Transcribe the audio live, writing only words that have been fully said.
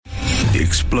The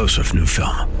explosive new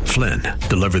film, Flynn,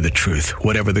 Deliver the Truth,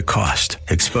 Whatever the Cost,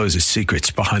 exposes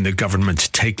secrets behind the government's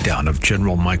takedown of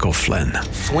General Michael Flynn.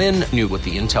 Flynn knew what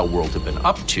the intel world had been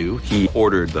up to. He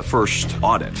ordered the first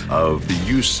audit of the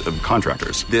use of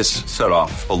contractors. This set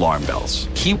off alarm bells.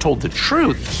 He told the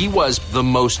truth. He was the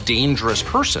most dangerous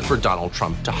person for Donald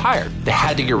Trump to hire. They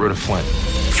had to get rid of Flynn.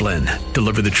 Flynn,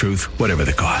 Deliver the Truth, Whatever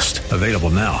the Cost. Available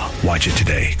now. Watch it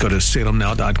today. Go to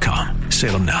salemnow.com.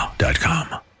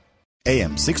 salemnow.com.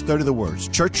 AM 630 The Word's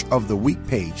Church of the Week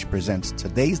page presents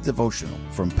today's devotional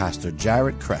from Pastor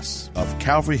Jared Kress of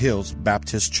Calvary Hills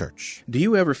Baptist Church. Do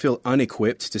you ever feel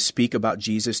unequipped to speak about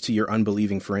Jesus to your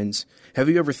unbelieving friends? Have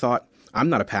you ever thought, I'm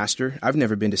not a pastor, I've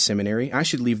never been to seminary, I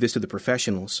should leave this to the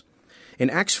professionals? In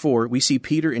Acts 4, we see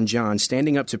Peter and John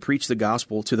standing up to preach the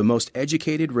gospel to the most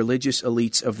educated religious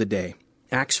elites of the day.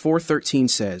 Acts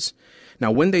 4:13 says, Now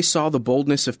when they saw the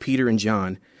boldness of Peter and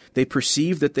John, they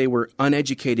perceived that they were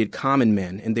uneducated common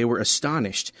men, and they were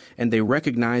astonished, and they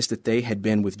recognized that they had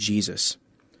been with Jesus.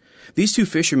 These two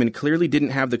fishermen clearly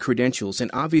didn't have the credentials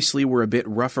and obviously were a bit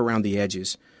rough around the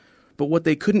edges. But what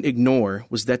they couldn't ignore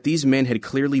was that these men had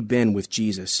clearly been with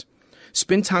Jesus.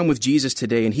 Spend time with Jesus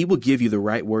today, and he will give you the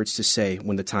right words to say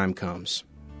when the time comes.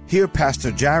 Hear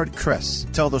Pastor Jared Kress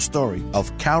tell the story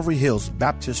of Calvary Hills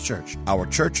Baptist Church, our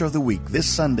Church of the Week, this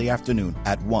Sunday afternoon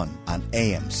at 1 on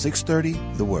AM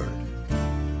 630 The Word.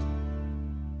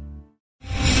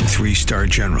 3-star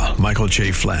General Michael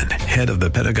J. Flynn, head of the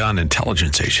Pentagon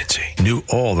Intelligence Agency, knew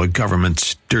all the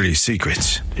government's dirty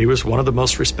secrets. He was one of the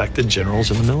most respected generals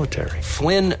in the military.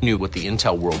 Flynn knew what the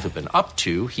intel world had been up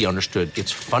to. He understood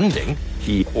its funding.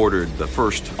 He ordered the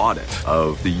first audit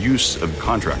of the use of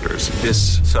contractors.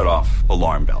 This set off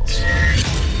alarm bells.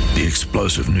 The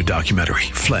explosive new documentary,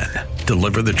 Flynn,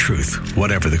 Deliver the Truth,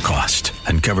 Whatever the Cost,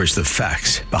 uncovers the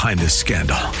facts behind this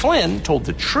scandal. Flynn told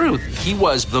the truth. He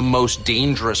was the most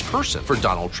dangerous person for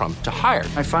Donald Trump to hire.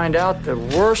 I find out the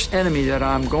worst enemy that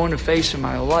I'm going to face in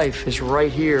my life is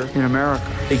right here in America.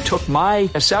 They took my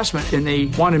assessment and they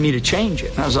wanted me to change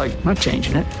it. And I was like, I'm not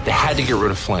changing it. They had to get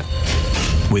rid of Flynn.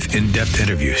 With in-depth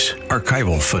interviews,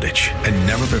 archival footage, and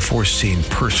never-before-seen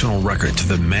personal records of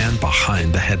the man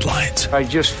behind the headlines. I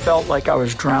just felt like I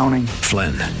was drowning.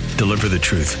 Flynn, Deliver the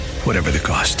Truth, Whatever the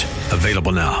Cost.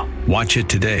 Available now. Watch it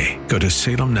today. Go to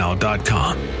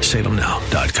salemnow.com.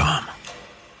 salemnow.com.